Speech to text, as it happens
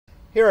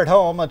Here at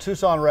home, a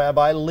Tucson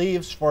rabbi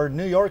leaves for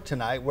New York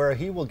tonight, where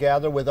he will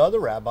gather with other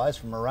rabbis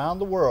from around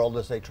the world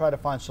as they try to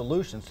find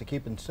solutions to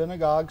keeping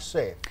synagogues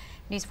safe.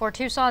 News 4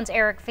 Tucson's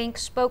Eric Fink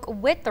spoke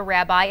with the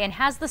rabbi and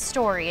has the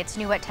story. It's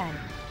new at 10.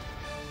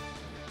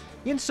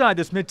 Inside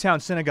this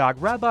Midtown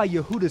synagogue, Rabbi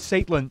Yehuda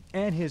Saitlin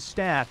and his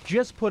staff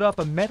just put up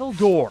a metal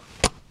door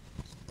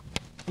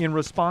in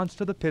response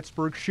to the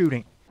Pittsburgh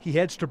shooting. He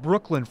heads to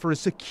Brooklyn for a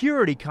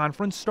security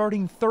conference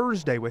starting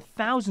Thursday with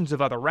thousands of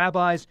other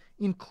rabbis,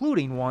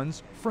 including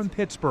ones from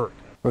Pittsburgh.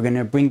 We're going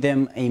to bring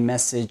them a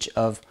message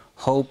of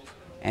hope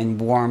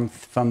and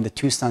warmth from the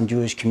Tucson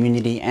Jewish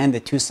community and the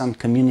Tucson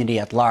community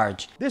at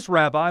large. This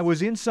rabbi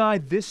was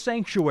inside this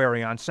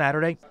sanctuary on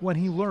Saturday when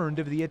he learned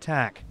of the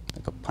attack.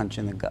 Like a punch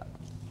in the gut.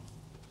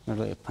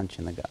 Literally a punch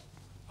in the gut.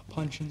 A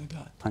punch in the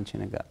gut? Punch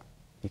in the gut.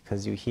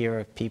 Because you hear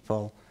of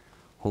people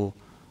who,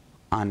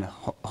 on the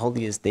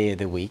holiest day of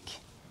the week,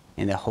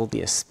 in the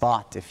holiest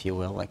spot, if you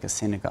will, like a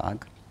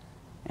synagogue,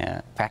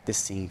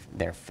 practicing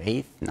their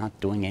faith, not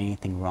doing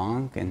anything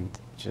wrong, and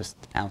just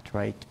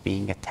outright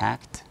being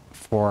attacked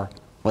for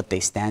what they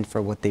stand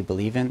for, what they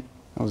believe in.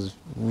 It was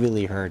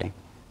really hurting.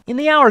 In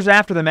the hours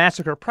after the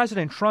massacre,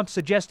 President Trump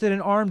suggested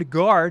an armed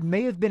guard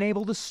may have been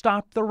able to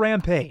stop the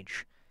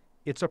rampage.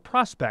 It's a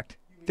prospect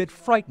that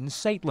frightens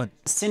Saitlin.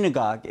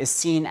 Synagogue is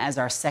seen as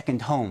our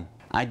second home.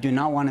 I do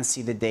not want to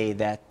see the day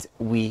that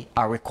we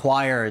are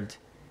required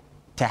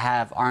to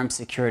have armed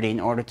security in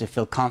order to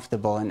feel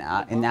comfortable in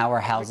our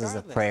houses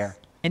of prayer.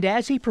 And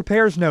as he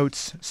prepares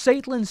notes,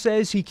 Saitlin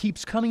says he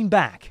keeps coming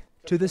back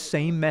to the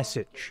same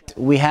message.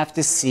 We have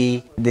to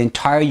see the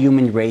entire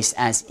human race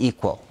as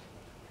equal,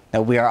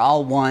 that we are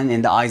all one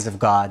in the eyes of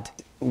God.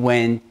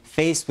 When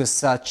faced with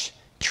such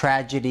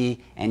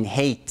tragedy and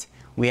hate,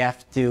 we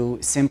have to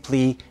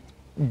simply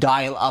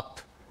dial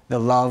up the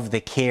love,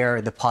 the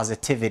care, the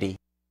positivity.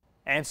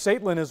 And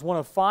Saitlin is one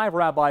of 5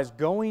 rabbis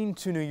going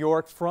to New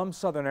York from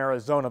southern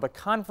Arizona. The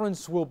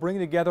conference will bring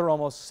together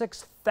almost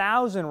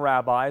 6,000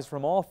 rabbis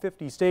from all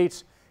 50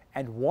 states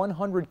and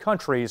 100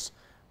 countries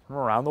from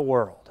around the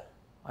world.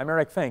 I'm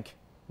Eric Fink,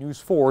 News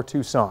 4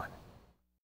 Tucson.